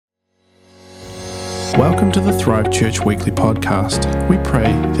Welcome to the Thrive Church Weekly Podcast. We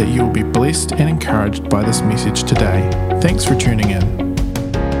pray that you will be blessed and encouraged by this message today. Thanks for tuning in.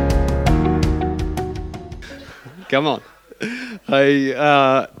 Come on.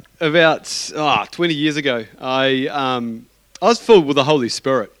 About 20 years ago, I was filled with the Holy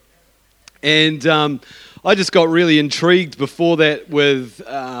Spirit. And I just got really intrigued before that with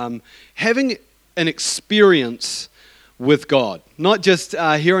having an experience with God. Not just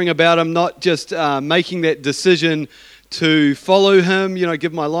hearing about Him, not just making that decision to follow Him,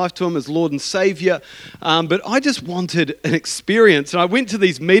 give my life to Him as Lord and Saviour. But I just wanted an experience. And I went to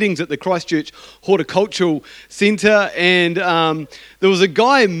these meetings at the Christchurch Horticultural Centre, and there was a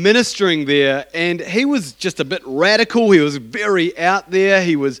guy ministering there, and he was just a bit radical. He was very out there.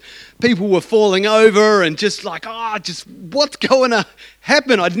 People were falling over and just like, what's going to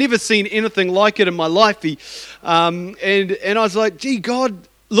happen? I'd never seen anything like it in my life. And I was like, gee, God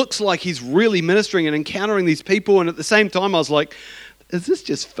looks like He's really ministering and encountering these people. And at the same time, I was like, is this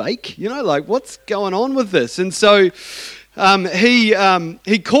just fake? What's going on with this? And so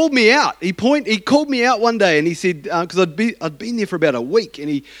he called me out. He called me out one day, and he said, because I'd been there for about a week,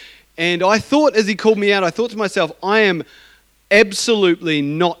 and I thought, as he called me out, I thought to myself, I am absolutely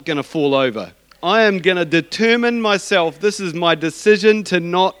not going to fall over. I am going to determine myself. This is my decision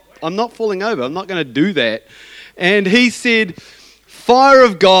I'm not falling over. I'm not going to do that. And he said, fire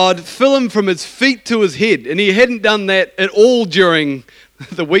of God, fill him from his feet to his head. And he hadn't done that at all during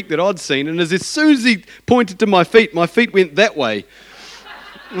the week that I'd seen. And as soon as he pointed to my feet went that way.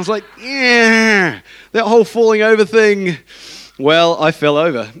 I was like, yeah, that whole falling over thing. Well, I fell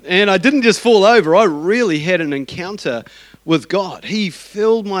over. And I didn't just fall over. I really had an encounter with God. He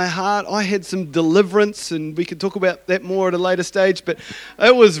filled my heart. I had some deliverance, and we could talk about that more at a later stage, but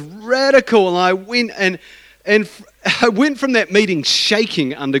it was radical. And I went and I went from that meeting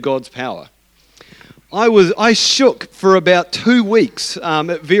shaking under God's power. I shook for about 2 weeks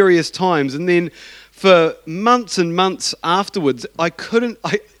at various times, and then for months and months afterwards,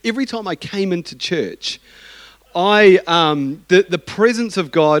 every time I came into church, the presence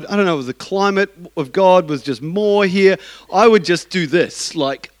of God, I don't know, it was the climate of God was just more here. I would just do this,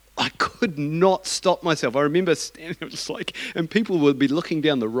 I could not stop myself. I remember standing there just and people would be looking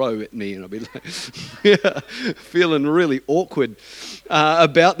down the row at me, and I'd be feeling really awkward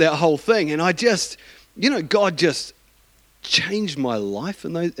about that whole thing. And I just, God just changed my life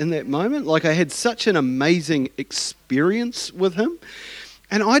in that moment. I had such an amazing experience with Him.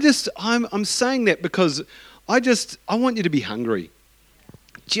 And I'm saying that because I want you to be hungry.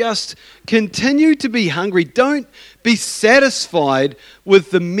 Just continue to be hungry. Don't be satisfied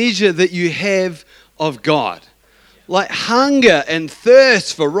with the measure that you have of God. Hunger and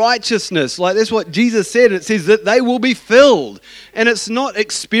thirst for righteousness. That's what Jesus said. It says that they will be filled. And it's not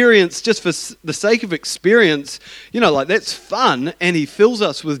experience just for the sake of experience. That's fun, and He fills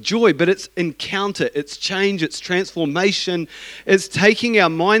us with joy. But it's encounter, it's change, it's transformation. It's taking our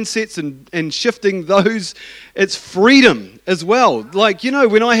mindsets and shifting those. It's freedom as well.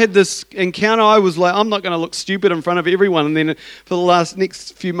 When I had this encounter, I was like, I'm not going to look stupid in front of everyone. And then for the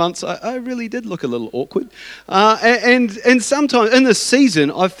next few months, I really did look a little awkward. And sometimes in this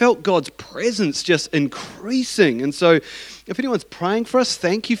season, I felt God's presence just increasing. And so if anyone's praying for us,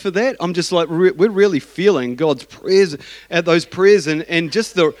 thank you for that. I'm just we're really feeling God's prayers at those prayers, and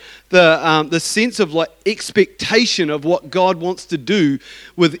just the sense of expectation of what God wants to do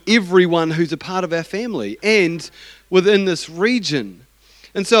with everyone who's a part of our family and within this region.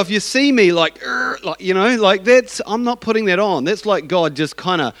 And so if you see me that's, I'm not putting that on. That's God just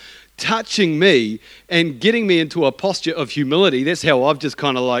kind of touching me and getting me into a posture of humility. That's how I've just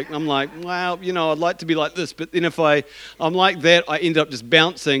kind of well, I'd like to be like this, but then if I'm like that, I end up just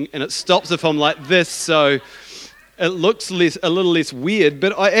bouncing, and it stops if I'm like this, so it looks a little less weird.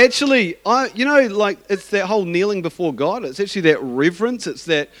 But it's that whole kneeling before God. It's actually that reverence. It's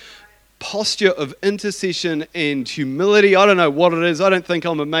that posture of intercession and humility. I don't know what it is. I don't think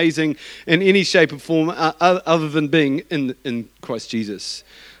I'm amazing in any shape or form other than being in Christ Jesus.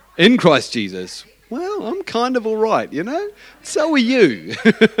 In Christ Jesus. Well, I'm kind of all right, So are you.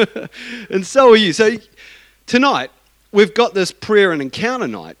 And so are you. So tonight, we've got this prayer and encounter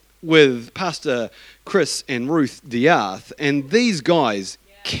night with Pastor Chris and Ruth Diarth. And these guys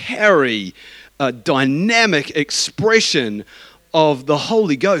carry a dynamic expression of the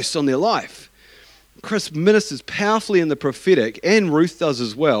Holy Ghost on their life. Chris ministers powerfully in the prophetic, and Ruth does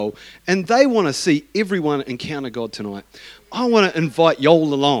as well. And they want to see everyone encounter God tonight. I want to invite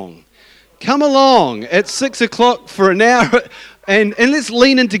y'all along. Come along at 6 o'clock for an hour and let's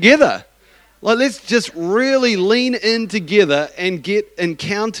lean in together. Like, let's just really lean in together and get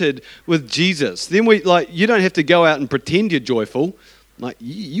encountered with Jesus. Then you don't have to go out and pretend you're joyful. Like,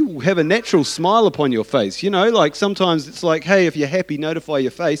 you have a natural smile upon your face. Like sometimes it's like, hey, if you're happy, notify your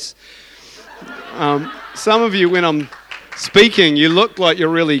face. Some of you, when I'm speaking, you look like you're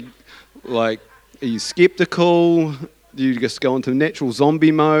really, are you skeptical? Do you just go into natural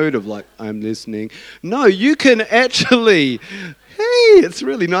zombie mode of I'm listening? No, you can actually, hey, it's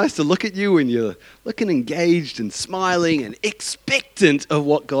really nice to look at you when you're looking engaged and smiling and expectant of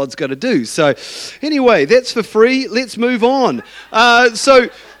what God's going to do. So anyway, that's for free. Let's move on. So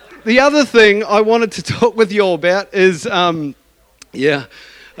the other thing I wanted to talk with you all about is an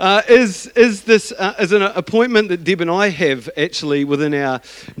appointment that Deb and I have actually within our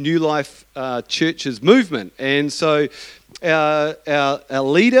New Life Churches movement. And so our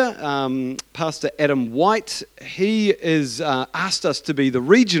leader, Pastor Adam White, he is asked us to be the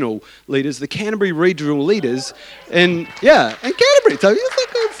regional leaders, the Canterbury regional leaders, in Canterbury. So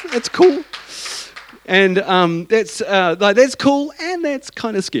that's cool. And that's cool, and that's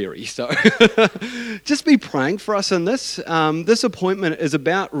kind of scary. So just be praying for us in this. This appointment is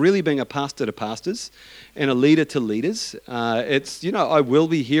about really being a pastor to pastors and a leader to leaders. I will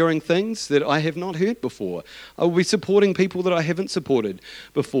be hearing things that I have not heard before. I will be supporting people that I haven't supported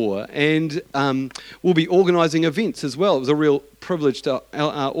before. And we'll be organising events as well. It was a real privilege to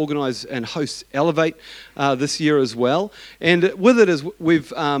organise and host Elevate this year as well. And with it, as we've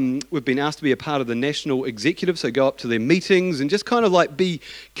been asked to be a part of the national executive, so go up to their meetings and just kind of be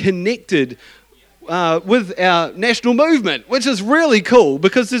connected with our national movement, which is really cool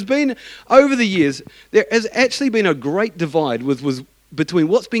because there's been, over the years, there has actually been a great divide between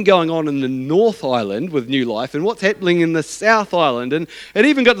what's been going on in the North Island with New Life and what's happening in the South Island. And it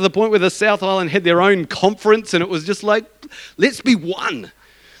even got to the point where the South Island had their own conference and it was just let's be one.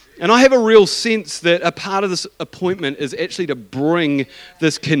 And I have a real sense that a part of this appointment is actually to bring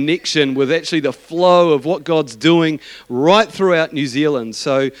this connection with actually the flow of what God's doing right throughout New Zealand.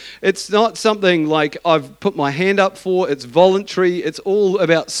 So it's not something like I've put my hand up for. It's voluntary. It's all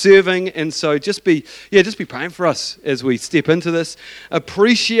about serving. And so just be praying for us as we step into this.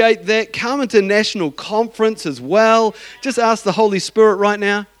 Appreciate that. Come into national conference as well. Just ask the Holy Spirit right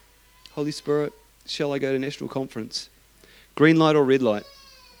now. Holy Spirit, shall I go to national conference? Green light or red light?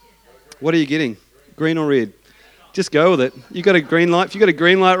 What are you getting? Green or red? Just go with it. You got a green light. If you got a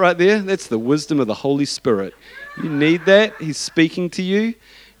green light right there, that's the wisdom of the Holy Spirit. You need that. He's speaking to you,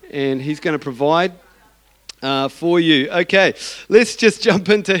 and He's going to provide for you. Okay, let's just jump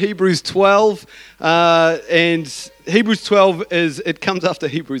into Hebrews 12. And Hebrews 12 comes after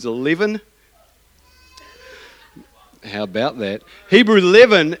Hebrews 11. How about that? Hebrews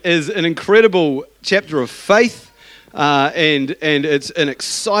 11 is an incredible chapter of faith. And it's an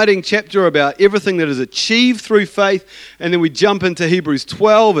exciting chapter about everything that is achieved through faith. And then we jump into Hebrews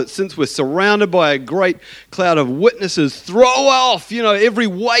 12. Since we're surrounded by a great cloud of witnesses, throw off, every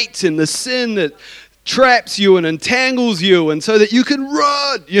weight and the sin that traps you and entangles you, and so that you can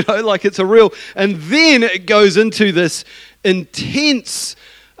run, it's a real. And then it goes into this intense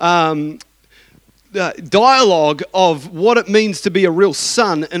dialogue of what it means to be a real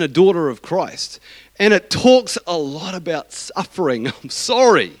son and a daughter of Christ. And it talks a lot about suffering. I'm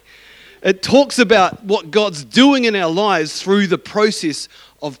sorry. It talks about what God's doing in our lives through the process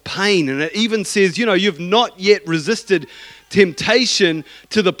of pain. And it even says, you've not yet resisted temptation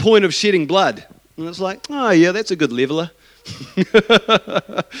to the point of shedding blood. And it's like, oh yeah, that's a good leveler.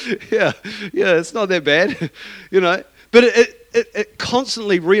 yeah, it's not that bad, But it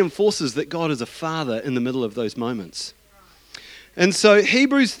constantly reinforces that God is a father in the middle of those moments. And so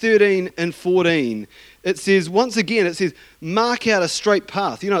Hebrews 13 and 14, it says, mark out a straight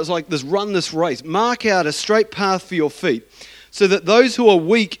path. It's like run this race. Mark out a straight path for your feet, so that those who are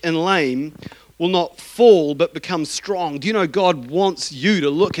weak and lame will not fall but become strong. Do you know God wants you to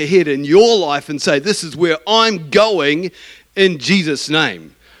look ahead in your life and say, this is where I'm going in Jesus'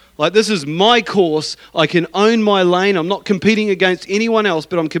 name. This is my course. I can own my lane. I'm not competing against anyone else,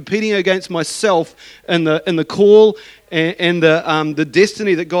 but I'm competing against myself and the call and the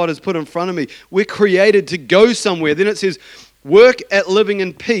destiny that God has put in front of me. We're created to go somewhere. Then it says, work at living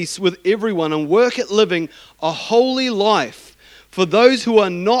in peace with everyone and work at living a holy life. For those who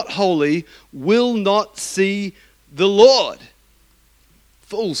are not holy will not see the Lord.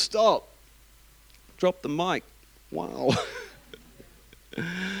 Full stop. Drop the mic. Wow.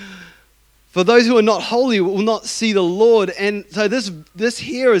 For those who are not holy will not see the Lord. And so this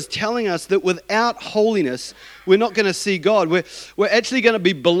here is telling us that without holiness, we're not going to see God. We're actually going to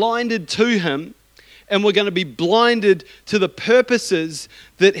be blinded to Him. and we're going to be blinded to the purposes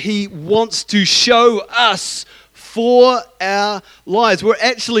that He wants to show us for our lives. We're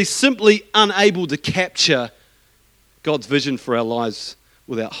actually simply unable to capture God's vision for our lives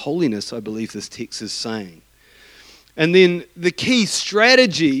without holiness, I believe this text is saying. And then the key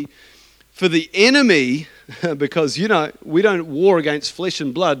strategy for the enemy, because, we don't war against flesh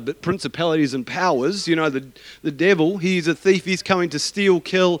and blood, but principalities and powers. The devil, he's a thief. He's coming to steal,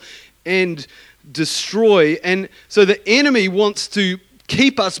 kill, and destroy. And so the enemy wants to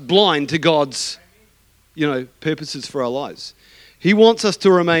keep us blind to God's, purposes for our lives. He wants us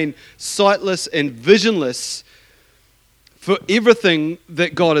to remain sightless and visionless for everything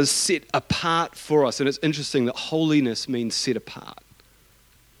that God has set apart for us. And it's interesting that holiness means set apart.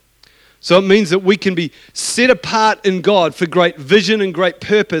 So it means that we can be set apart in God for great vision and great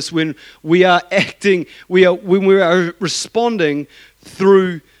purpose when we are acting, when we are responding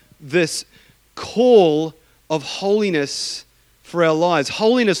through this call of holiness for our lives.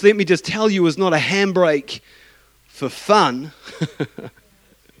 Holiness, let me just tell you, is not a handbrake for fun.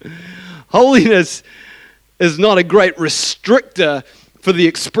 Holiness is not a great restrictor for the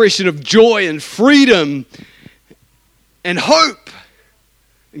expression of joy and freedom and hope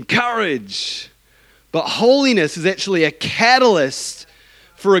and courage. But holiness is actually a catalyst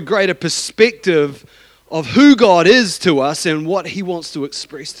for a greater perspective of who God is to us and what He wants to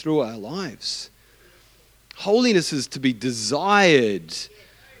express through our lives. Holiness is to be desired.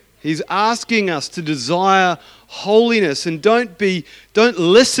 He's asking us to desire holiness, and don't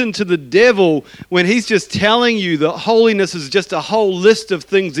listen to the devil when he's just telling you that holiness is just a whole list of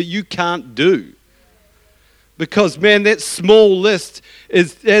things that you can't do. Because, man, that small list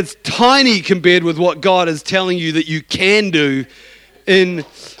is tiny compared with what God is telling you that you can do in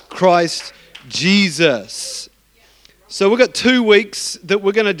Christ Jesus. So we've got 2 weeks that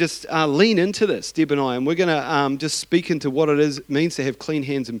we're going to just lean into this, Deb and I, and we're going to just speak into what it means to have clean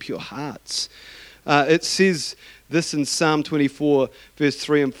hands and pure hearts. It says this in Psalm 24, verse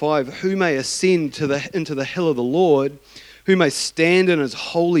 3 and 5, who may ascend into the hill of the Lord, who may stand in His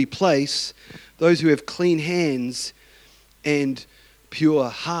holy place, those who have clean hands and pure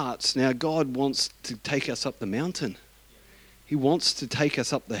hearts. Now, God wants to take us up the mountain. He wants to take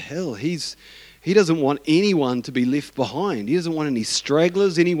us up the hill. He doesn't want anyone to be left behind. He doesn't want any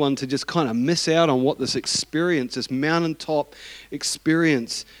stragglers, anyone to just kind of miss out on what this experience, this mountaintop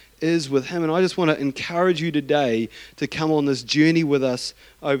experience is with Him. And I just want to encourage you today to come on this journey with us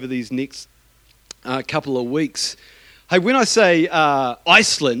over these next couple of weeks. Hey, when I say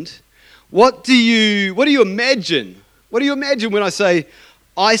Iceland, what do you imagine? What do you imagine when I say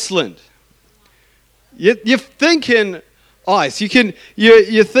Iceland? You're thinking ice.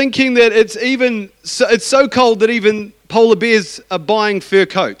 You're thinking that it's so cold that even polar bears are buying fur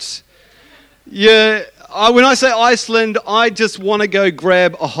coats. When I say Iceland, I just want to go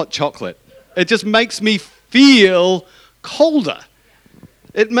grab a hot chocolate. It just makes me feel colder.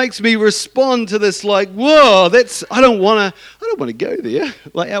 It makes me respond to this like, whoa, I don't want to go there.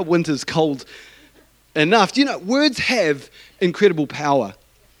 Like, our winter's cold enough. Do you know, words have incredible power.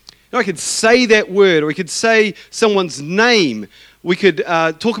 I could say that word, or we could say someone's name. We could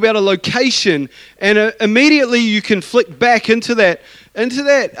talk about a location, and immediately you can flick back into that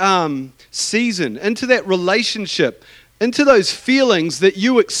season, into that relationship, into those feelings that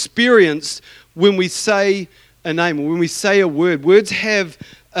you experienced when we say a name, or when we say a word. Words have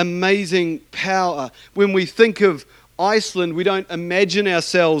amazing power. When we think of Iceland, we don't imagine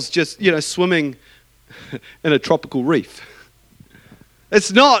ourselves just, swimming in a tropical reef.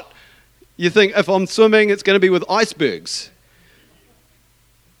 It's not. You think, if I'm swimming, it's going to be with icebergs.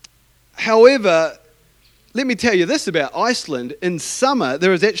 However, let me tell you this about Iceland. In summer,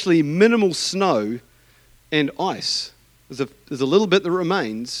 there is actually minimal snow and ice. There's a little bit that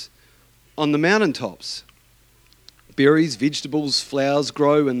remains on the mountaintops. Berries, vegetables, flowers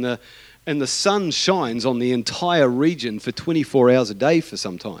grow, and the sun shines on the entire region for 24 hours a day for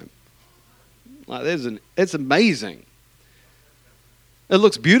some time. Like, it's amazing. It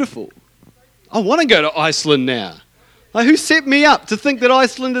looks beautiful. I want to go to Iceland now. Like, who set me up to think that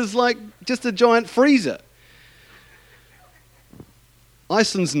Iceland is like just a giant freezer?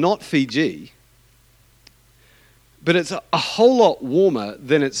 Iceland's not Fiji, but it's a whole lot warmer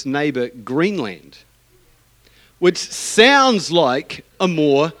than its neighbour Greenland, which sounds like a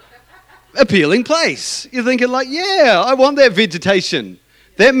more appealing place. You're thinking like, yeah, I want that vegetation.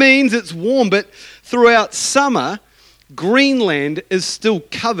 That means it's warm, but throughout summer, Greenland is still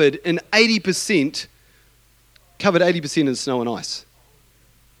covered 80% in snow and ice.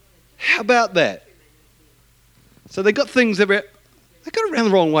 How about that? So they got things about They got it around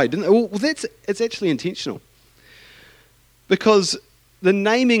the wrong way, didn't they? Well, it's actually intentional. Because the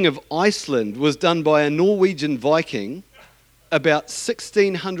naming of Iceland was done by a Norwegian Viking about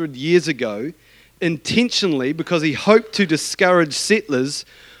 1600 years ago, intentionally, because he hoped to discourage settlers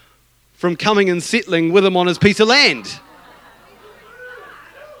from coming and settling with him on his piece of land.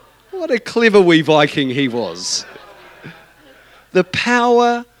 What a clever wee Viking he was. The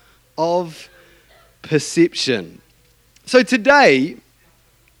power of perception. So today,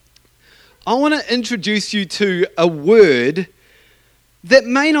 I want to introduce you to a word that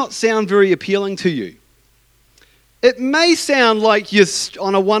may not sound very appealing to you. It may sound like you're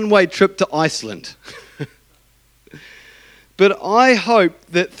on a one-way trip to Iceland. But I hope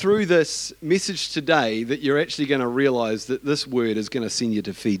that through this message today that you're actually going to realize that this word is going to send you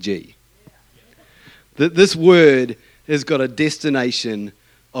to Fiji. That this word has got a destination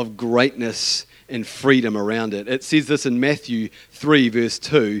of greatness and freedom around it. It says this in Matthew 3 verse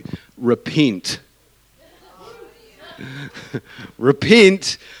 2, repent.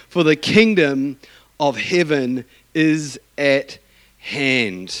 Repent, for the kingdom of heaven is at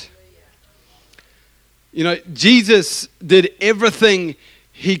hand. You know, Jesus did everything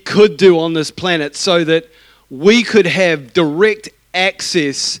he could do on this planet so that we could have direct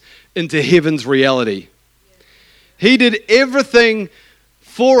access into heaven's reality. He did everything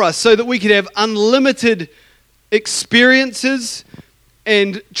for us so that we could have unlimited experiences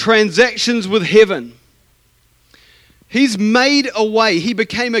and transactions with heaven. He's made a way. He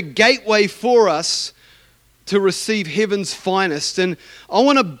became a gateway for us to receive heaven's finest. And I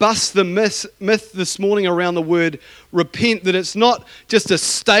want to bust the myth this morning around the word repent, that it's not just a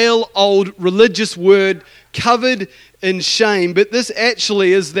stale old religious word covered in shame, but this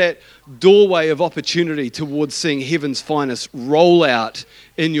actually is that doorway of opportunity towards seeing heaven's finest roll out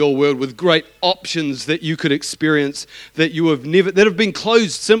in your world with great options that you could experience that have been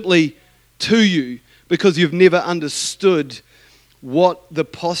closed simply to you because you've never understood what the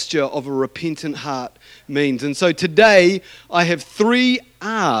posture of a repentant heart means. And so today I have 3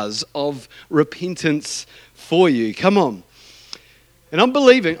 R's of repentance for you. Come on. And I'm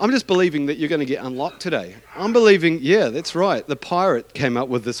just believing that you're going to get unlocked today. I'm believing, yeah, that's right. The pirate came up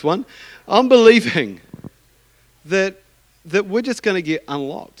with this one. I'm believing that we're just going to get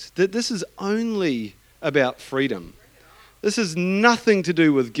unlocked. That this is only about freedom. This has nothing to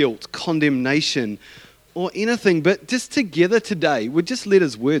do with guilt, condemnation, or anything. But just together today, we'd just let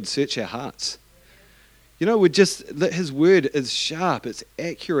his word search our hearts. You know, his word is sharp, it's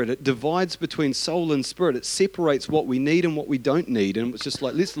accurate, it divides between soul and spirit, it separates what we need and what we don't need. And it's just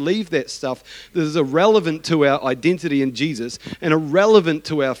like, let's leave that stuff that is irrelevant to our identity in Jesus and irrelevant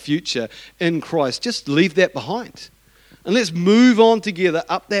to our future in Christ. Just leave that behind. And let's move on together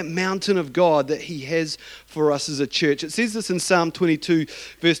up that mountain of God that he has for us as a church. It says this in Psalm 22,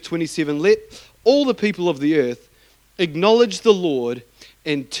 verse 27, let all the people of the earth acknowledge the Lord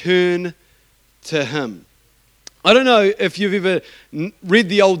and turn to him. I don't know if you've ever read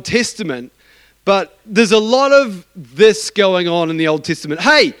the Old Testament, but there's a lot of this going on in the Old Testament.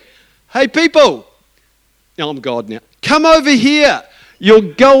 Hey people, I'm God now. Come over here. You're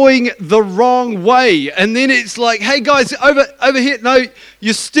going the wrong way. And then it's like, hey guys, over here. No,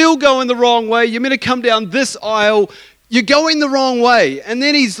 you're still going the wrong way. You're meant to come down this aisle. You're going the wrong way. And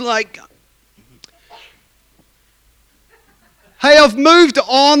then he's like, hey, I've moved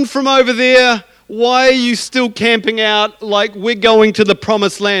on from over there. Why are you still camping out like we're going to the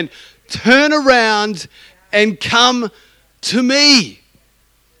promised land? Turn around and come to me.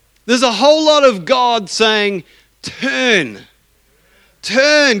 There's a whole lot of God saying, turn,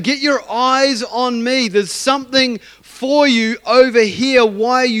 get your eyes on me. There's something for you over here.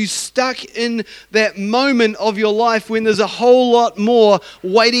 Why are you stuck in that moment of your life when there's a whole lot more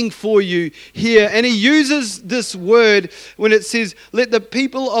waiting for you here? And he uses this word when it says, let the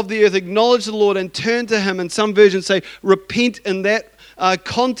people of the earth acknowledge the Lord and turn to him. And some versions say repent in that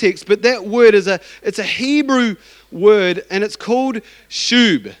context. But that word it's a Hebrew word and it's called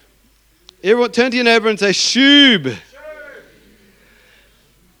shub. Everyone turn to your neighbor and say shub.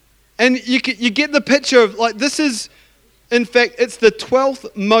 And you get the picture of like this is, in fact, it's the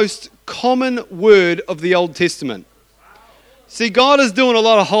 12th most common word of the Old Testament. See, God is doing a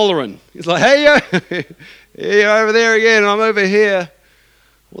lot of hollering. He's like, hey, you're over there again, I'm over here.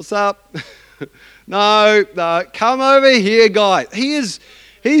 What's up? No, come over here, guy. He's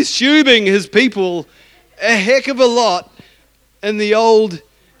shubing his people a heck of a lot in the Old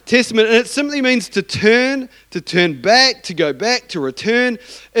Testament. And it simply means to turn back, to go back, to return.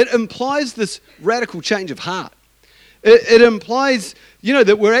 It implies this radical change of heart. It implies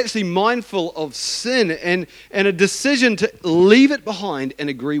that we're actually mindful of sin and a decision to leave it behind and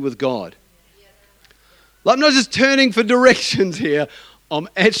agree with God. Like, I'm not just turning for directions here. I'm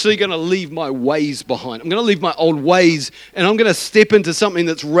actually going to leave my ways behind. I'm going to leave my old ways, and I'm going to step into something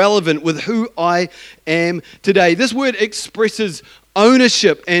that's relevant with who I am today. This word expresses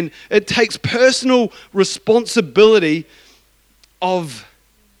ownership, and it takes personal responsibility of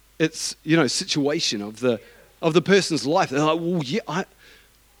its, situation of the person's life. They're like, well, yeah,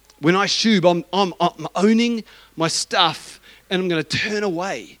 when I shub, I'm owning my stuff, and I'm going to turn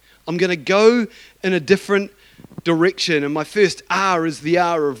away. I'm going to go in a different direction. And my first R is the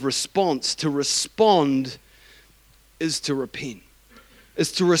R of response. To respond is to repent.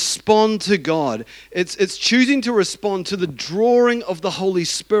 It's to respond to God. It's choosing to respond to the drawing of the Holy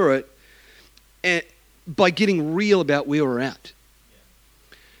Spirit by getting real about where we're at.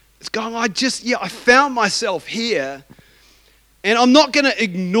 It's going, I found myself here, and I'm not going to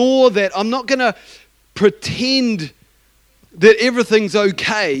ignore that. I'm not going to pretend that everything's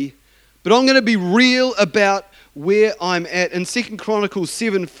okay, but I'm going to be real about where I'm at. In 2 Chronicles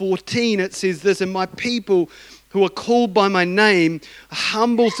 7:14, it says this, and my people who are called by my name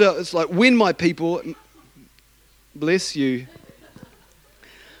humble themselves. It's like, when my people, bless you,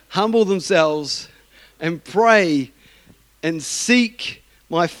 humble themselves and pray and seek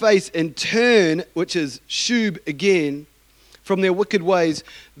my face and turn, which is shub again, from their wicked ways,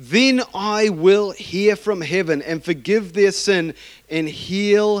 then I will hear from heaven and forgive their sin and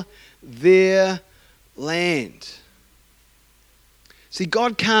heal their land. See,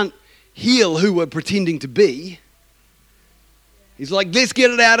 God can't heal who we're pretending to be. He's like, let's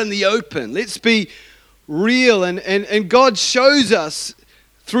get it out in the open. Let's be real. And God shows us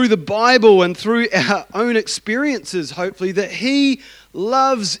through the Bible and through our own experiences, hopefully, that He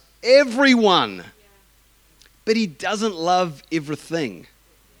loves everyone. But He doesn't love everything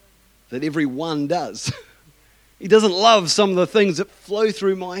that everyone does. He doesn't love some of the things that flow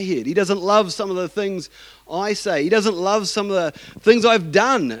through my head. He doesn't love some of the things I say. He doesn't love some of the things I've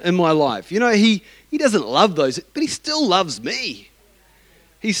done in my life. He doesn't love those, but He still loves me.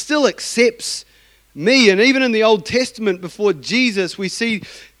 He still accepts me. And even in the Old Testament before Jesus, we see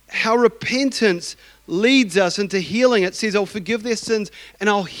how repentance leads us into healing. It says, I'll forgive their sins and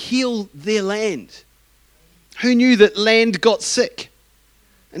I'll heal their land. Who knew that land got sick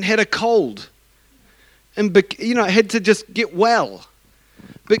and had a cold and had to just get well?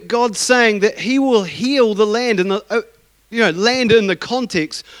 But God's saying that He will heal the land, and land in the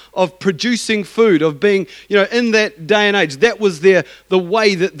context of producing food, of being, in that day and age, that was the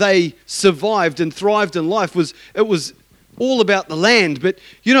way that they survived and thrived in life. It was all about the land. But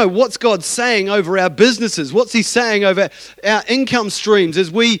what's God saying over our businesses? What's He saying over our income streams as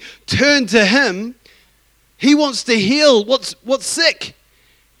we turn to Him? He wants to heal what's sick.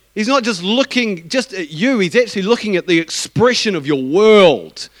 He's not just looking just at you. He's actually looking at the expression of your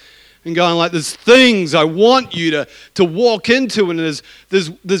world and going like, there's things I want you to walk into, and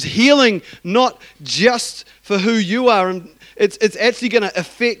there's healing not just for who you are, and it's actually going to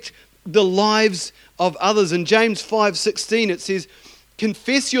affect the lives of others. In James 5:16 it says,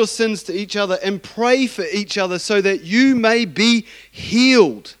 confess your sins to each other and pray for each other so that you may be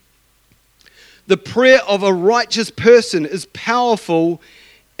healed. The prayer of a righteous person is powerful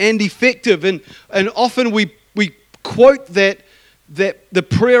and effective, and often we quote that the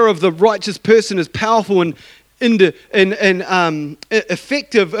prayer of the righteous person is powerful and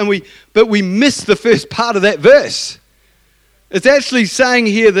effective, but we miss the first part of that verse. It's actually saying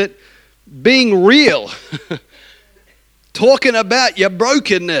here that being real, talking about your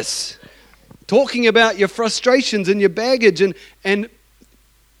brokenness, talking about your frustrations and your baggage, and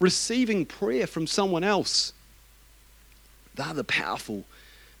receiving prayer from someone else. They're the powerful,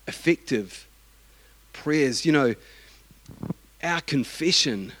 effective prayers. Our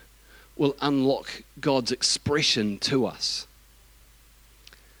confession will unlock God's expression to us.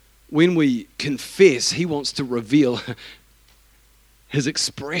 When we confess, He wants to reveal His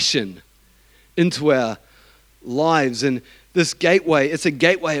expression into our lives. And this gateway, it's a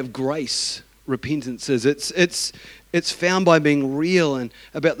gateway of grace, repentance is. It's found by being real and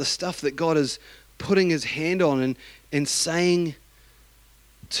about the stuff that God is putting His hand on and saying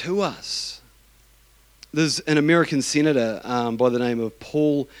to us. There's an American senator by the name of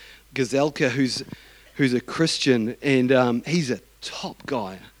Paul Gazelka who's a Christian, and he's a top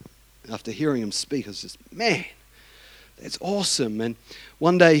guy. After hearing him speak, I was just, man, that's awesome. And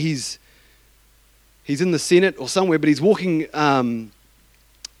one day he's in the Senate or somewhere, but he's walking down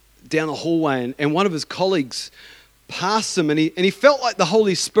a hallway, and one of his colleagues passed him, and he felt like the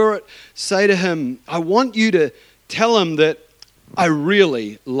Holy Spirit say to him, I want you to tell him that I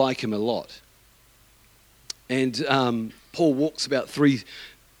really like him a lot. And Paul walks about 3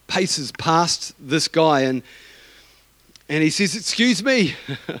 paces past this guy and he says, "Excuse me."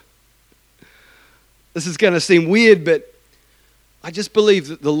 This is going to seem weird, but I just believe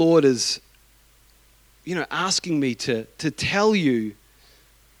that the Lord is, asking me to tell you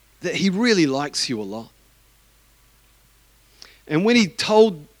that he really likes you a lot. And when he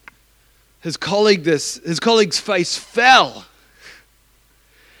told his colleague this, his colleague's face fell.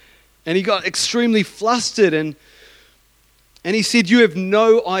 And he got extremely flustered and he said, "You have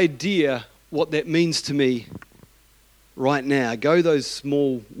no idea what that means to me right now. Go those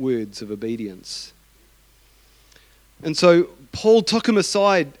small words of obedience." And so Paul took him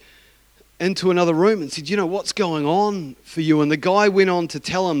aside into another room and said, "What's going on for you?" And the guy went on to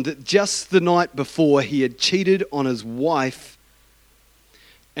tell him that just the night before he had cheated on his wife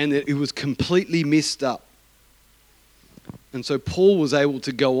and that he was completely messed up. And so Paul was able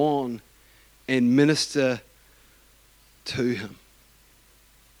to go on and minister to him.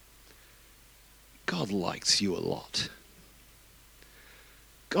 God likes you a lot.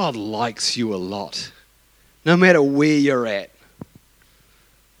 God likes you a lot, no matter where you're at.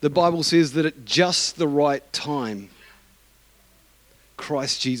 The Bible says that at just the right time,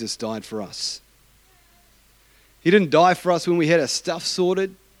 Christ Jesus died for us. He didn't die for us when we had our stuff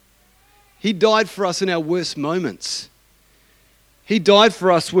sorted. He died for us in our worst moments. He died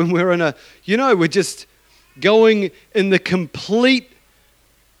for us when we're we're just going in the complete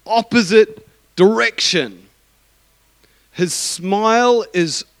opposite direction. His smile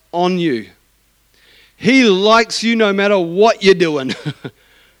is on you. He likes you no matter what you're doing.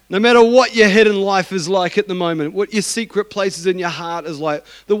 No matter what your hidden life is like at the moment, what your secret places in your heart is like,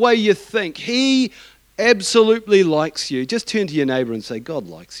 the way you think. He absolutely likes you. Just turn to your neighbor and say, "God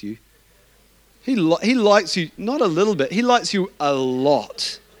likes you." He likes you not a little bit. He likes you a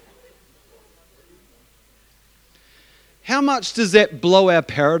lot. How much does that blow our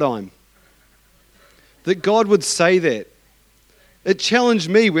paradigm? That God would say that. It challenged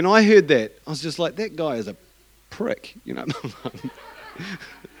me when I heard that. I was just like, that guy is a prick,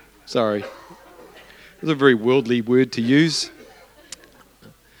 Sorry. It was a very worldly word to use.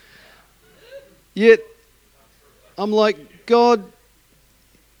 Yet, I'm like, God,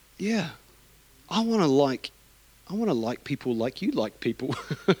 yeah, I want to like people like you like people.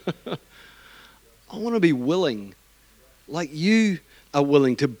 I want to be willing, like you are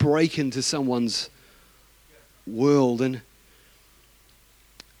willing, to break into someone's world. And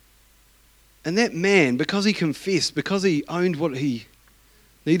that man, because he confessed, because he owned what he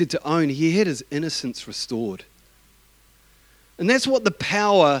needed to own, he had his innocence restored. And that's what the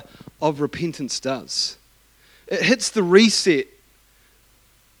power of repentance does. It hits the reset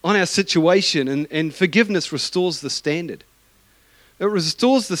on our situation, and forgiveness restores the standard. It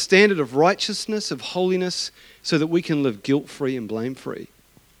restores the standard of righteousness, of holiness, so that we can live guilt-free and blame-free.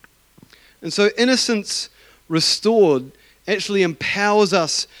 And so innocence restored actually empowers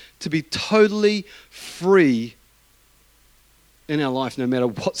us to be totally free in our life, no matter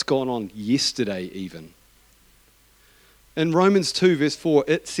what's gone on yesterday even. In Romans 2 verse 4,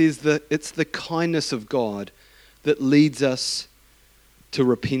 it says that it's the kindness of God that leads us to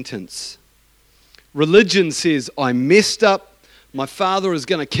repentance. Religion says, I messed up, my father is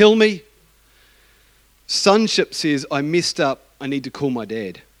going to kill me. Sonship says, I messed up, I need to call my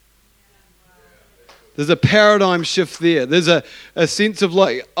dad. There's a paradigm shift there. There's a sense of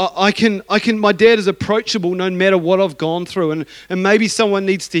like, my dad is approachable no matter what I've gone through. And maybe someone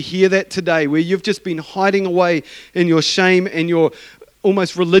needs to hear that today, where you've just been hiding away in your shame and your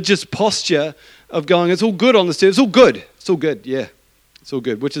almost religious posture of going, it's all good on the stairs. It's all good. It's all good, yeah. It's all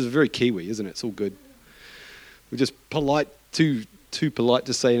good, which is very Kiwi, isn't it? It's all good. We're just polite, too polite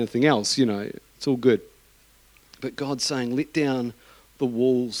to say anything else, It's all good. But God's saying, let down the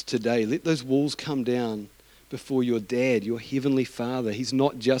walls today. Let those walls come down before your dad, your heavenly Father. He's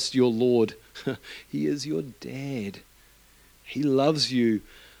not just your Lord. He is your dad. He loves you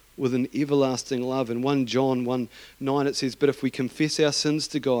with an everlasting love. In 1 John 1:9 it says, but if we confess our sins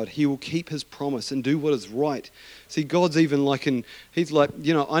to God, he will keep his promise and do what is right. See, God's even he's like,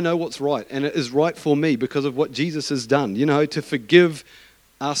 I know what's right, and it is right for me because of what Jesus has done, to forgive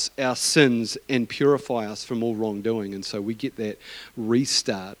us our sins and purify us from all wrongdoing. And so we get that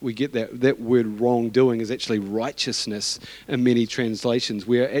restart. We get that word wrongdoing is actually righteousness in many translations.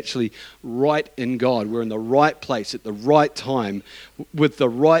 We are actually right in God. We're in the right place at the right time with the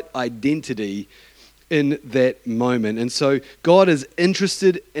right identity in that moment. And so God is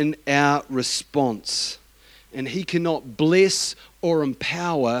interested in our response, and he cannot bless or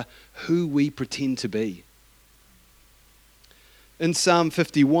empower who we pretend to be. In Psalm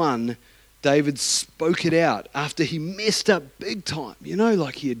 51, David spoke it out after he messed up big time. You know,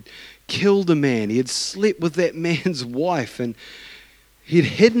 like he had killed a man. He had slept with that man's wife, and he'd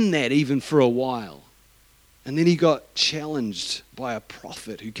hidden that even for a while. And then he got challenged by a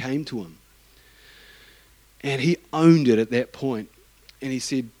prophet who came to him. And he owned it at that point. And he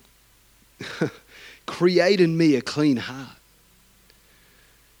said, create in me a clean heart.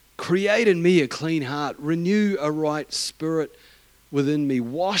 Create in me a clean heart. Renew a right spirit within me.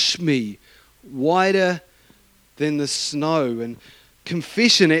 Wash me whiter than the snow. And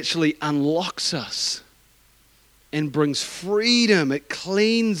confession actually unlocks us and brings freedom. It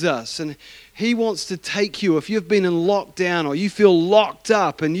cleans us. And he wants to take you, if you've been in lockdown or you feel locked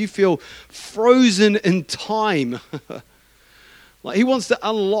up and you feel frozen in time, like he wants to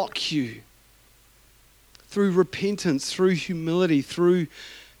unlock you through repentance, through humility, through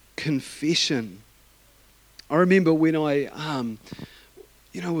confession. I remember when I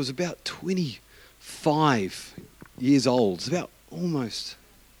was about 25 years old. It's about almost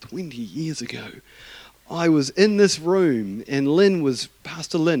 20 years ago. I was in this room, and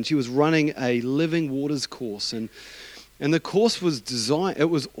Pastor Lynn, she was running a Living Waters course, and the course was designed, it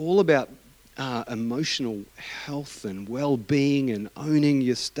was all about emotional health and well-being and owning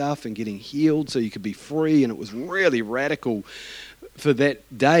your stuff and getting healed so you could be free, and it was really radical for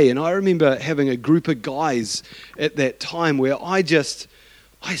that day. And I remember having a group of guys at that time where I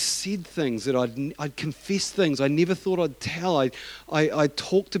said things that I'd confessed things I never thought I'd tell. I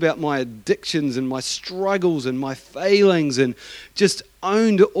talked about my addictions and my struggles and my failings and just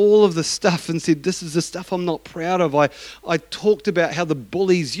owned all of the stuff and said, this is the stuff I'm not proud of. I talked about how the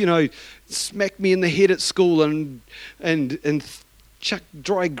bullies, smacked me in the head at school and chucked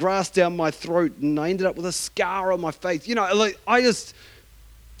dry grass down my throat, and I ended up with a scar on my face. I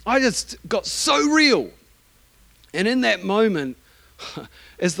just got so real. And in that moment,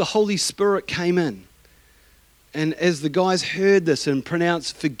 as the Holy Spirit came in, and as the guys heard this and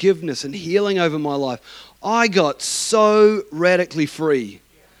pronounced forgiveness and healing over my life, I got so radically free.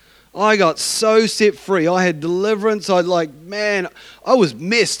 I got so set free. I had deliverance. I was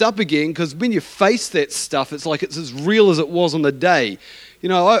messed up again, because when you face that stuff, it's like it's as real as it was on the day.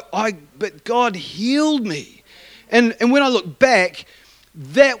 But God healed me. And when I look back,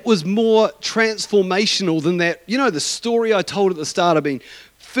 that was more transformational than that. The story I told at the start of being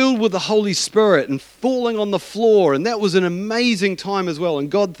filled with the Holy Spirit and falling on the floor, and that was an amazing time as well.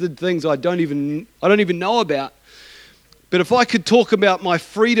 And God did things I don't even know about. But if I could talk about my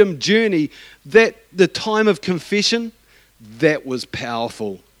freedom journey, that the time of confession, that was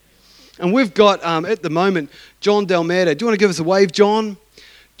powerful. And we've got at the moment John Dalmata. Do you want to give us a wave, John?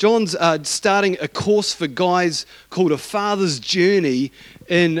 John's starting a course for guys called A Father's Journey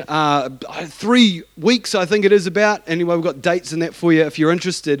in 3 weeks, I think it is about. Anyway, we've got dates in that for you if you're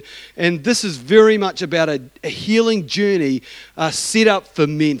interested. And this is very much about a healing journey set up for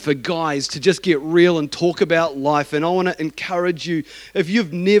men, for guys to just get real and talk about life. And I want to encourage you, if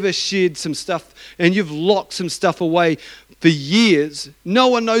you've never shared some stuff and you've locked some stuff away for years, no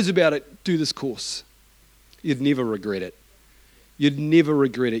one knows about it, do this course. You'd never regret it. You'd never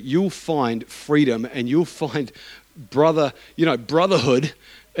regret it. You'll find freedom, and you'll find brotherhood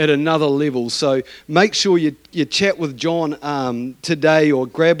at another level. So make sure you chat with John today, or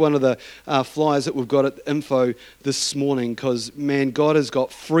grab one of the flyers that we've got at info this morning, because, man, God has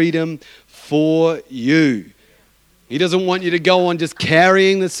got freedom for you. He doesn't want you to go on just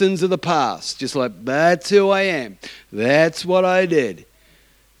carrying the sins of the past, just like, that's who I am. That's what I did.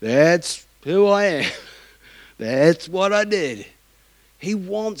 That's who I am. That's what I did. He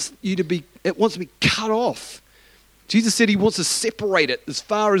wants you to be cut off. Jesus said he wants to separate it as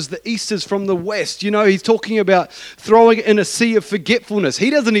far as the east is from the west. He's talking about throwing it in a sea of forgetfulness.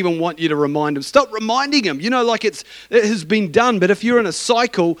 He doesn't even want you to remind him. Stop reminding him. It has been done. But if you're in a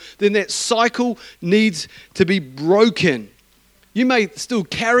cycle, then that cycle needs to be broken. You may still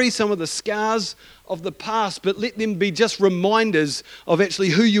carry some of the scars of the past, but let them be just reminders of actually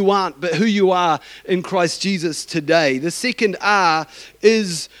who you aren't, but who you are in Christ Jesus today. The second R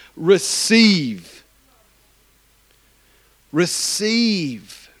is receive.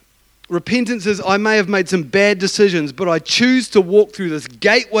 Receive. Repentance is, I may have made some bad decisions, but I choose to walk through this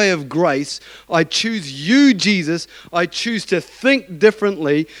gateway of grace. I choose you, Jesus. I choose to think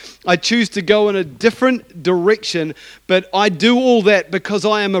differently. I choose to go in a different direction, but I do all that because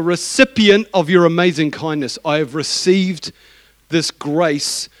I am a recipient of your amazing kindness. I have received this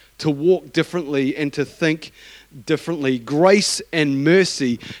grace to walk differently and to think differently. Grace and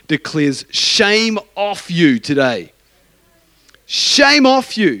mercy declares shame off you today. Shame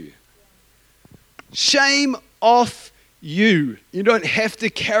off you. Shame off you. You don't have to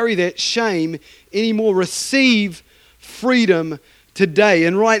carry that shame anymore. Receive freedom today.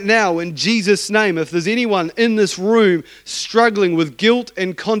 And right now, in Jesus' name, if there's anyone in this room struggling with guilt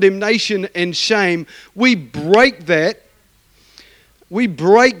and condemnation and shame, we break that. We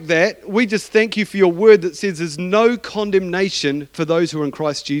break that. We just thank you for your word that says there's no condemnation for those who are in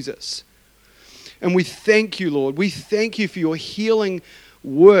Christ Jesus. And we thank you, Lord. We thank you for your healing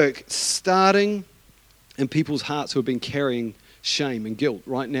work starting in people's hearts who have been carrying shame and guilt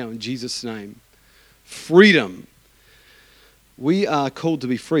right now in Jesus' name. Freedom. We are called to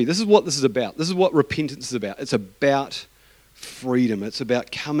be free. This is what this is about. This is what repentance is about. It's about freedom. It's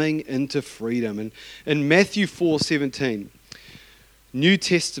about coming into freedom. And in Matthew 4:17, New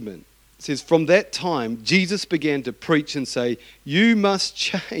Testament, it says, from that time, Jesus began to preach and say, you must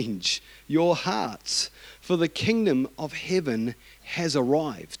change your hearts, for the kingdom of heaven has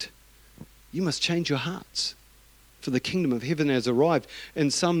arrived. You must change your hearts, for the kingdom of heaven has arrived. In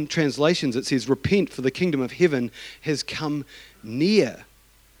some translations, it says, repent, for the kingdom of heaven has come near.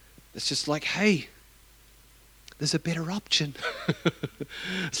 It's just like, hey, there's a better option.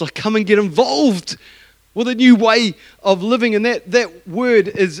 It's like, come and get involved with a new way of living. And that word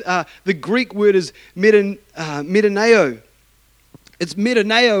is, the Greek word is metaneo. It's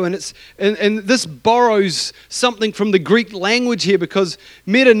metaneo, and this borrows something from the Greek language here, because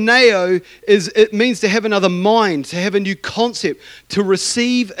metaneo it means to have another mind, to have a new concept, to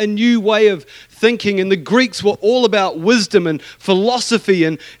receive a new way of thinking. And the Greeks were all about wisdom and philosophy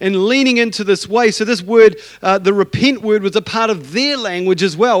and leaning into this way. So this word, the repent word, was a part of their language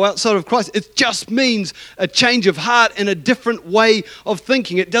as well, outside of Christ. It just means a change of heart and a different way of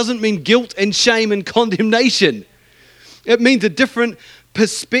thinking. It doesn't mean guilt and shame and condemnation. It means a different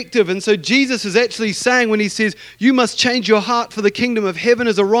perspective. And so Jesus is actually saying, when he says, you must change your heart for the kingdom of heaven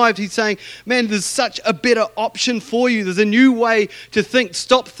has arrived, he's saying, man, there's such a better option for you. There's a new way to think.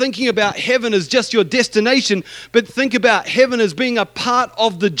 Stop thinking about heaven as just your destination, but think about heaven as being a part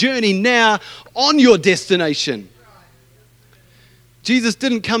of the journey now on your destination. Jesus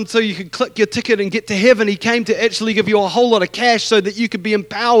didn't come so you could click your ticket and get to heaven. He came to actually give you a whole lot of cash so that you could be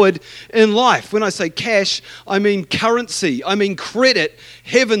empowered in life. When I say cash, I mean currency. I mean credit,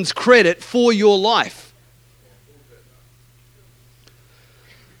 heaven's credit for your life.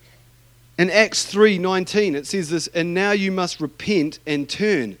 In Acts 3:19, it says this, and now you must repent and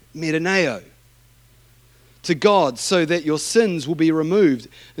turn, metaneo, to God, so that your sins will be removed,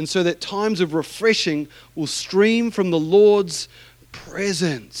 and so that times of refreshing will stream from the Lord's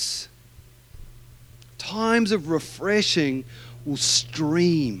presence. Times of refreshing will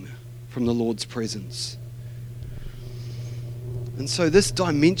stream from the Lord's presence. And so this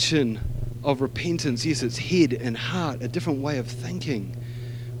dimension of repentance, yes, it's head and heart, a different way of thinking,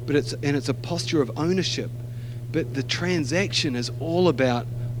 but it's a posture of ownership. But the transaction is all about,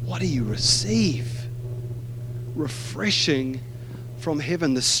 what do you receive? Refreshing from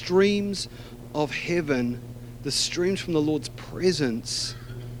heaven, the streams of heaven, the streams from the Lord's presence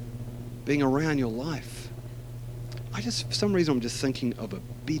being around your life. For some reason, I'm just thinking of a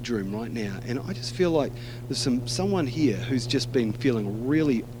bedroom right now, and I just feel like there's someone here who's just been feeling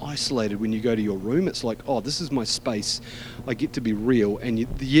really isolated when you go to your room. It's like, oh, this is my space. I get to be real, and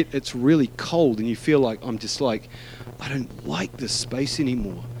yet it's really cold, and you feel like, I'm just like, I don't like this space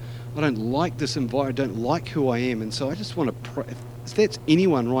anymore. I don't like this environment. I don't like who I am. And so I just want to pray. If that's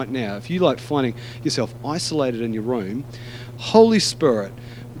anyone right now, if you like finding yourself isolated in your room, Holy Spirit,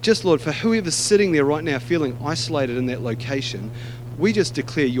 just Lord, for whoever's sitting there right now feeling isolated in that location, we just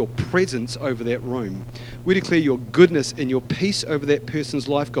declare your presence over that room. We declare your goodness and your peace over that person's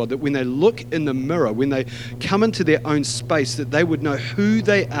life, God, that when they look in the mirror, when they come into their own space, that they would know who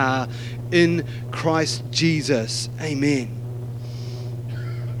they are in Christ Jesus. Amen.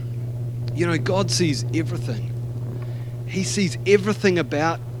 You know, God sees everything. He sees everything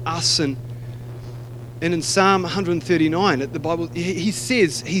about us. And in Psalm 139, at the Bible, he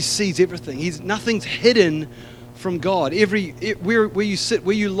says he sees everything. Nothing's hidden from God. Where you sit,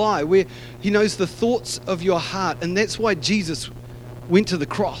 where you lie, where he knows the thoughts of your heart. And that's why Jesus went to the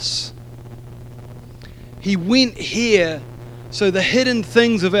cross. He went here so the hidden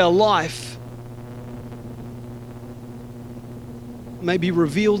things of our life may be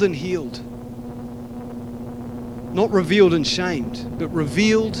revealed and healed. Not revealed and shamed, but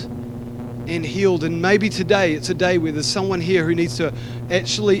revealed and healed. And maybe today it's a day where there's someone here who needs to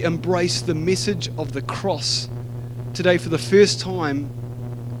actually embrace the message of the cross today for the first time,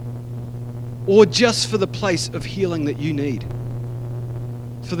 or just for the place of healing that you need.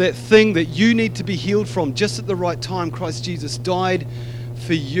 For that thing that you need to be healed from just at the right time, Christ Jesus died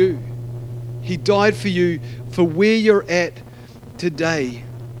for you. He died for you for where you're at today.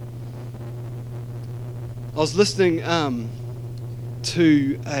 I was listening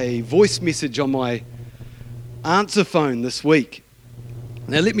to a voice message on my answer phone this week.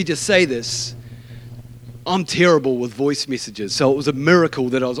 Now let me just say this. I'm terrible with voice messages, so it was a miracle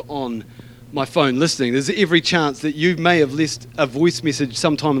that I was on my phone listening. There's every chance that you may have left a voice message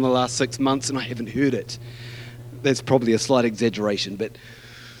sometime in the last 6 months and I haven't heard it. That's probably a slight exaggeration, but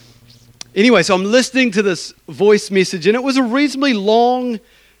anyway, so I'm listening to this voice message, and it was a reasonably long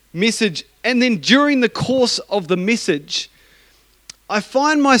message, and then during the course of the message, I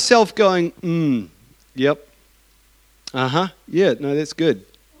find myself going, yep, yeah, no, that's good.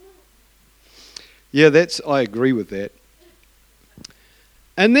 Yeah, I agree with that.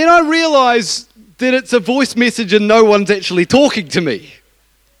 And then I realise that it's a voice message and no one's actually talking to me.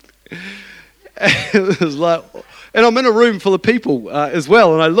 It was like, and I'm in a room full of people as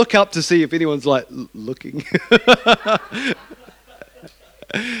well, and I look up to see if anyone's like looking.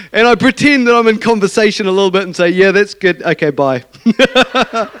 And I pretend that I'm in conversation a little bit and say, yeah, that's good, okay, bye.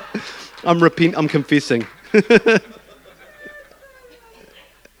 I'm confessing.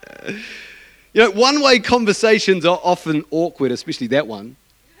 You know, one-way conversations are often awkward, especially that one.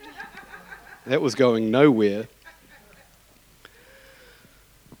 That was going nowhere.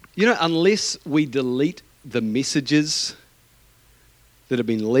 You know, unless we delete the messages that have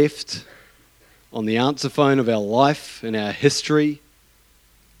been left on the answer phone of our life and our history,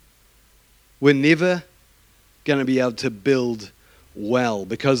 we're never going to be able to build well,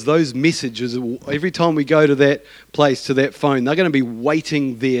 because those messages, every time we go to that place, to that phone, they're going to be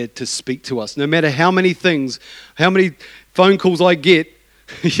waiting there to speak to us. No matter how many phone calls I get,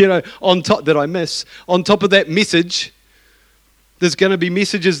 you know, on top that I miss, on top of that message, there's going to be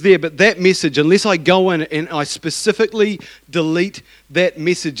messages there, but that message, unless I go in and I specifically delete that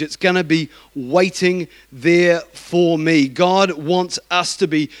message, it's going to be waiting there for me. God wants us to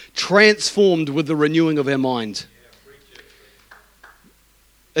be transformed with the renewing of our mind.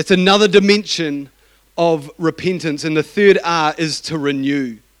 It's another dimension of repentance, and the third R is to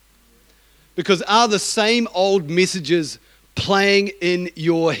renew. Because are the same old messages playing in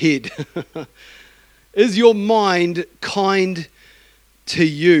your head? Is your mind kind to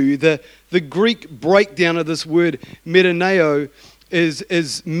you? The Greek breakdown of this word metaneo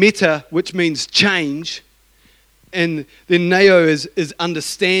is meta, which means change, and then neo is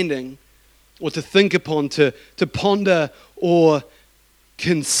understanding, or to think upon, to ponder or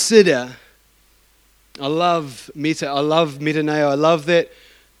consider. I love meta. I love metaneo. I love that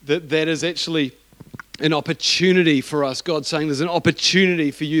is actually an opportunity for us. God's saying there's an opportunity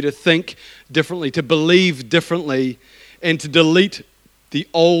for you to think differently, to believe differently, and to delete the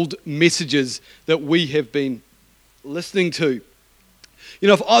old messages that we have been listening to. You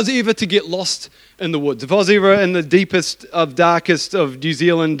know, if I was ever to get lost in the woods, if I was ever in the deepest of darkest of New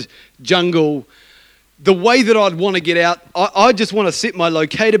Zealand jungle, the way that I'd want to get out, I just want to set my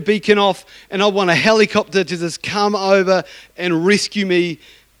locator beacon off, and I want a helicopter to just come over and rescue me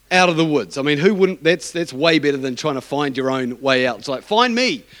out of the woods. I mean, who wouldn't? That's way better than trying to find your own way out. It's like, find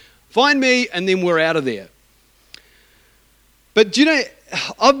me, and then we're out of there. But do you know,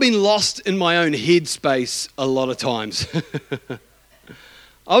 I've been lost in my own headspace a lot of times.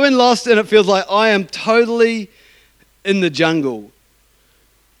 I've been lost, and it feels like I am totally in the jungle.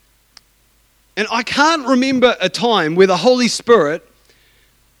 And I can't remember a time where the Holy Spirit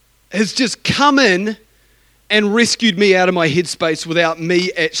has just come in and rescued me out of my headspace without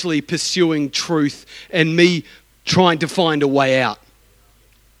me actually pursuing truth and me trying to find a way out.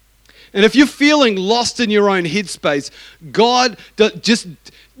 And if you're feeling lost in your own headspace,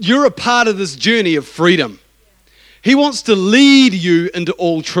 you're a part of this journey of freedom. He wants to lead you into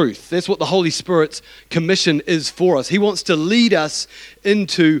all truth. That's what the Holy Spirit's commission is for us. He wants to lead us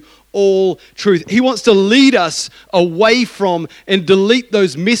into all truth. He wants to lead us away from and delete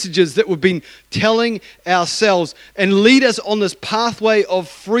those messages that we've been telling ourselves and lead us on this pathway of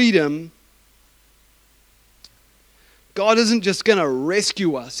freedom. God isn't just going to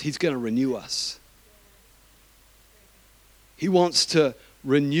rescue us, He's going to renew us. He wants to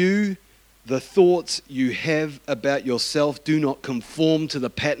renew the thoughts you have about yourself. Do not conform to the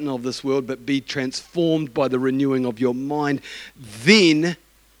pattern of this world, but be transformed by the renewing of your mind. Then,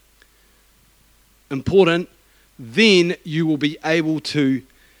 important, then you will be able to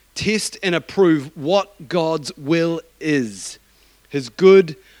test and approve what God's will is. His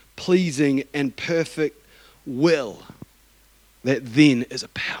good, pleasing, and perfect will. That then is a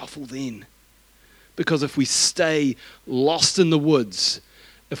powerful then. Because if we stay lost in the woods,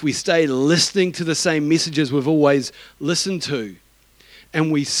 if we stay listening to the same messages we've always listened to,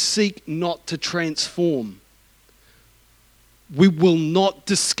 and we seek not to transform, we will not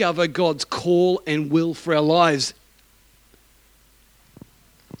discover God's call and will for our lives.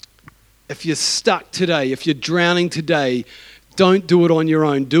 If you're stuck today, if you're drowning today, don't do it on your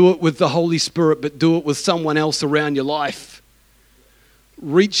own. Do it with the Holy Spirit, but do it with someone else around your life.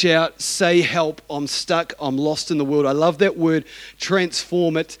 Reach out, say, help, I'm stuck, I'm lost in the world. I love that word,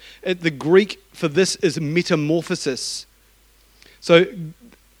 transform it. The Greek for this is metamorphosis. So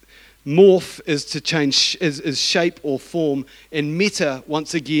morph is to change, is shape or form, and meta,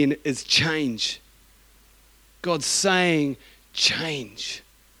 once again, is change. God's saying change.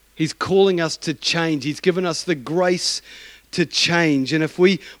 He's calling us to change. He's given us the grace to change. And if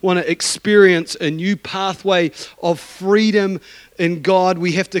we want to experience a new pathway of freedom in God,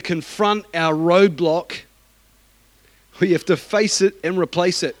 we have to confront our roadblock. We have to face it and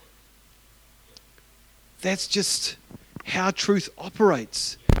replace it. That's just how truth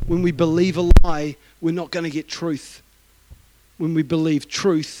operates. When we believe a lie, we're not going to get truth. When we believe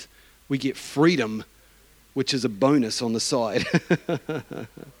truth, we get freedom, which is a bonus on the side.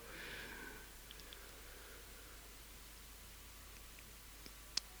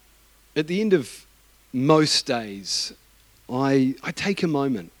 At the end of most days, I take a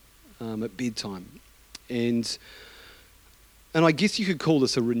moment at bedtime, and I guess you could call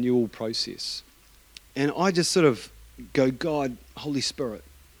this a renewal process. And I just sort of go, God, Holy Spirit,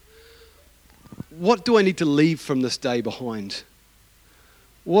 what do I need to leave from this day behind?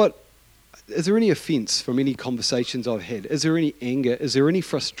 Is there any offense from any conversations I've had? Is there any anger? Is there any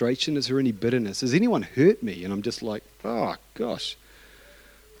frustration? Is there any bitterness? Has anyone hurt me? And I'm just like, oh gosh.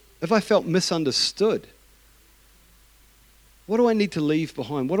 Have I felt misunderstood? What do I need to leave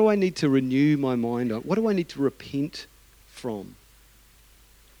behind? What do I need to renew my mind on? What do I need to repent from?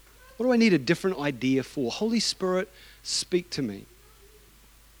 What do I need a different idea for? Holy Spirit, speak to me.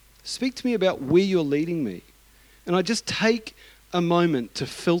 Speak to me about where you're leading me. And I just take a moment to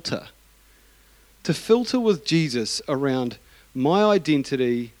filter with Jesus around my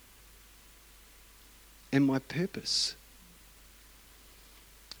identity and my purpose.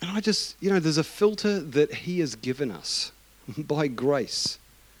 And I just, there's a filter that He has given us by grace.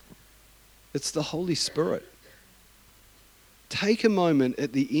 It's the Holy Spirit. Take a moment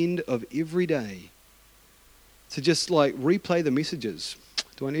at the end of every day to just replay the messages.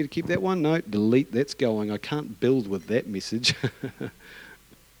 Do I need to keep that one? No, delete, that's going. I can't build with that message.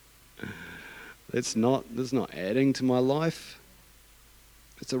 That's not adding to my life.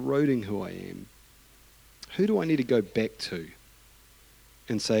 It's eroding who I am. Who do I need to go back to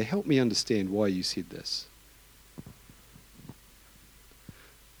and say, help me understand why you said this?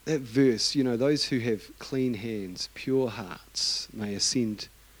 That verse, those who have clean hands, pure hearts, may ascend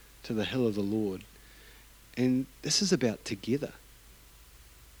to the hill of the Lord. And this is about together.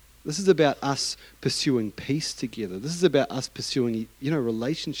 This is about us pursuing peace together. This is about us pursuing,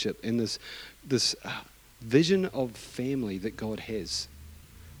 relationship and this vision of family that God has,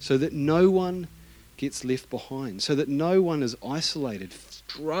 so that no one gets left behind, so that no one is isolated,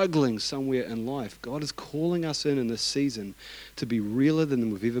 struggling somewhere in life. God is calling us in this season to be realer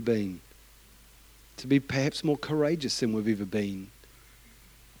than we've ever been, to be perhaps more courageous than we've ever been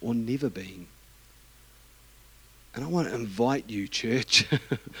or never been. And I want to invite you, church,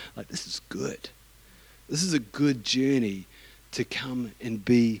 this is good. This is a good journey to come and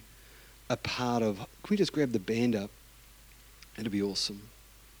be a part of. Can we just grab the band up? It'll be awesome.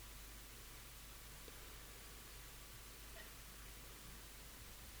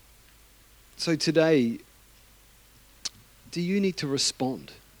 So today, do you need to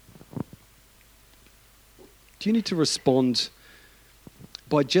respond? Do you need to respond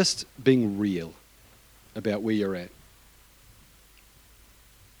by just being real about where you're at?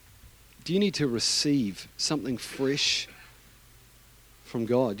 Do you need to receive something fresh from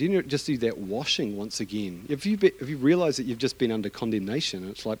God? Do you just do that washing once again? If you realize that you've just been under condemnation,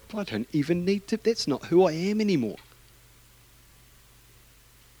 it's like, I don't even need to, that's not who I am anymore.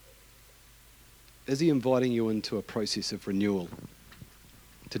 Is He inviting you into a process of renewal,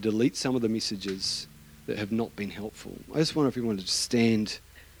 to delete some of the messages that have not been helpful? I just wonder if you want to stand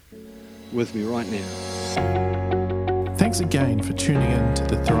with me right now. Thanks again for tuning in to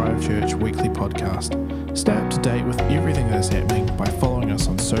the Thrive Church Weekly Podcast. Stay up to date with everything that is happening by following us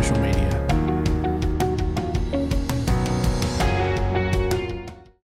on social media.